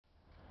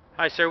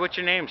Hi, sir. What's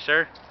your name,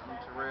 sir? I'm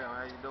Terrell.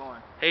 How you doing?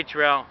 Hey,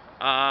 Terrell.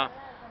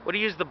 What do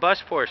you use the bus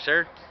for,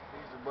 sir?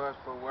 Use the bus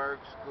for work,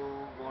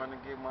 school, going to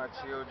get my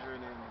children,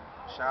 and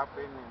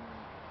shopping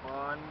and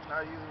fun.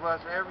 I use the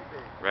bus for everything.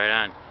 Right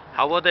on.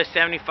 How will the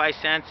 75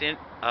 cents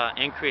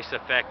increase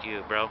affect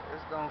you, bro?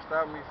 It's gonna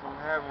stop me from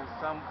having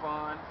some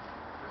fun.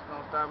 It's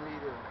gonna stop me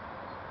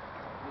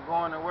from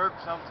going to work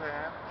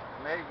sometime.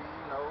 Maybe,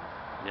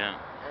 Yeah.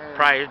 And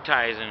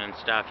Prioritizing and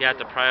stuff. You have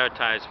to yeah,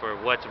 prioritize for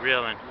what's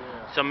real, and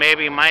yeah, so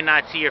maybe you might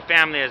not see your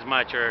family as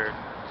much or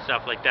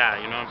stuff like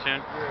that. You know what I'm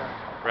saying?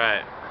 yeah.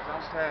 Right.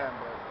 Sometime,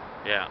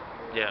 but Yeah.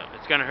 yeah. Yeah.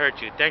 It's gonna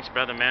hurt you. Thanks,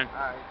 brother, man. All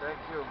right, thank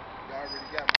you. You already got me.